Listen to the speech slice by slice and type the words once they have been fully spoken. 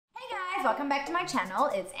guys, welcome back to my channel.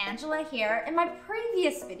 It's Angela here. In my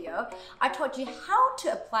previous video, I taught you how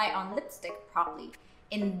to apply on lipstick properly.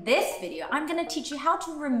 In this video, I'm gonna teach you how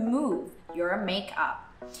to remove your makeup.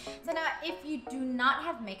 So now, if you do not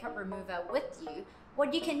have makeup remover with you,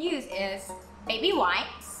 what you can use is baby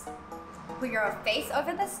wipes. Put your face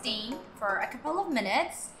over the steam for a couple of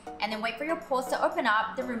minutes and then wait for your pores to open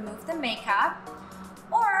up, then remove the makeup.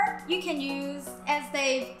 Or you can use, as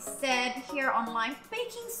they've said here online,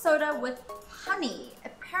 baking soda with honey.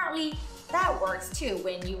 Apparently that works too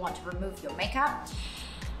when you want to remove your makeup.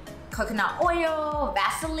 Coconut oil,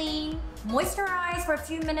 Vaseline, moisturize for a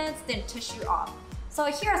few minutes, then tissue off. So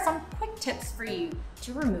here are some quick tips for you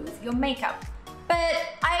to remove your makeup. But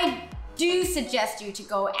I do suggest you to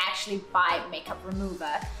go actually buy makeup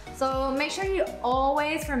remover. So make sure you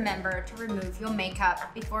always remember to remove your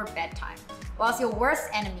makeup before bedtime, or else your worst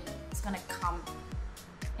enemy is gonna come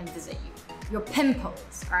and visit you. Your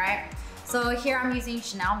pimples, all right? So here I'm using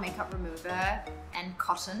Chanel makeup remover and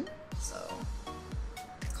cotton. So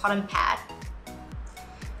cotton pad,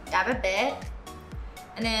 dab a bit,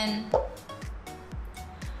 and then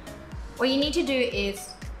what you need to do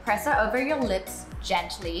is press it over your lips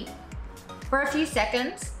gently for a few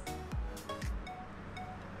seconds,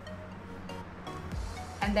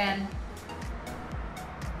 and then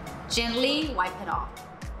gently wipe it off.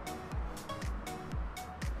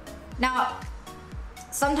 Now,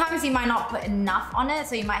 sometimes you might not put enough on it,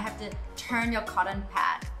 so you might have to turn your cotton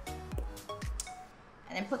pad.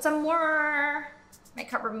 And then put some more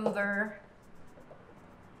makeup remover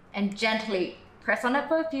and gently press on it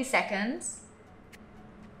for a few seconds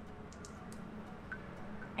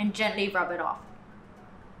and gently rub it off.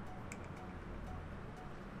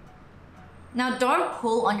 Now don't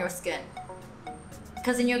pull on your skin,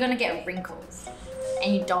 because then you're gonna get wrinkles,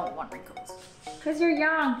 and you don't want wrinkles. Because you're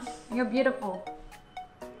young and you're beautiful.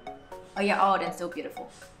 Or you're old and still beautiful.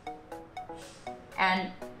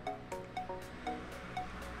 And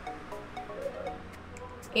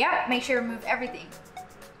yep, make sure you remove everything.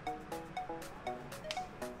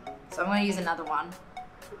 So I'm gonna use another one.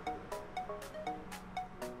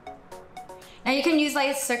 Now you can use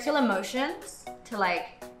like circular motions to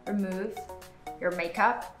like remove your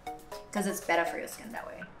makeup, because it's better for your skin that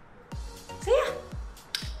way. So yeah,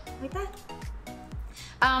 like that.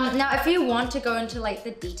 Now if you want to go into like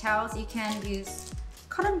the details, you can use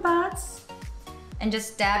cotton buds and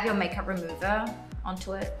just dab your makeup remover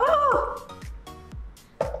onto it. Oh!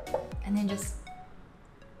 And then just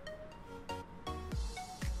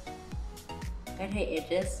get her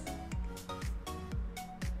edges.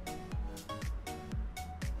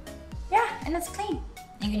 Yeah, and it's clean.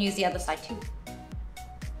 You can use the other side too.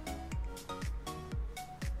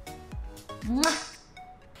 Mwah.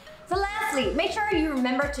 So lastly, make sure you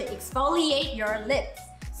remember to exfoliate your lips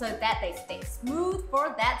so that they stay smooth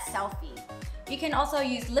for that selfie. You can also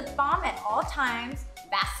use lip balm at all times,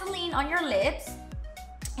 Vaseline on your lips,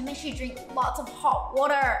 and make sure you drink lots of hot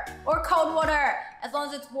water or cold water, as long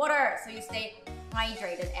as it's water, so you stay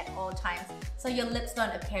hydrated at all times, so your lips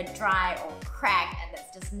don't appear dry or cracked, and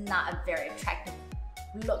that's just not a very attractive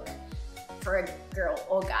look for a girl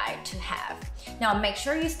or guy to have. Now make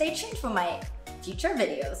sure you stay tuned for my future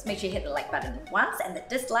videos. Make sure you hit the like button once and the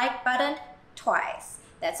dislike button twice.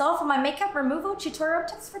 That's all for my makeup removal tutorial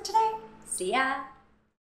tips for today. See ya!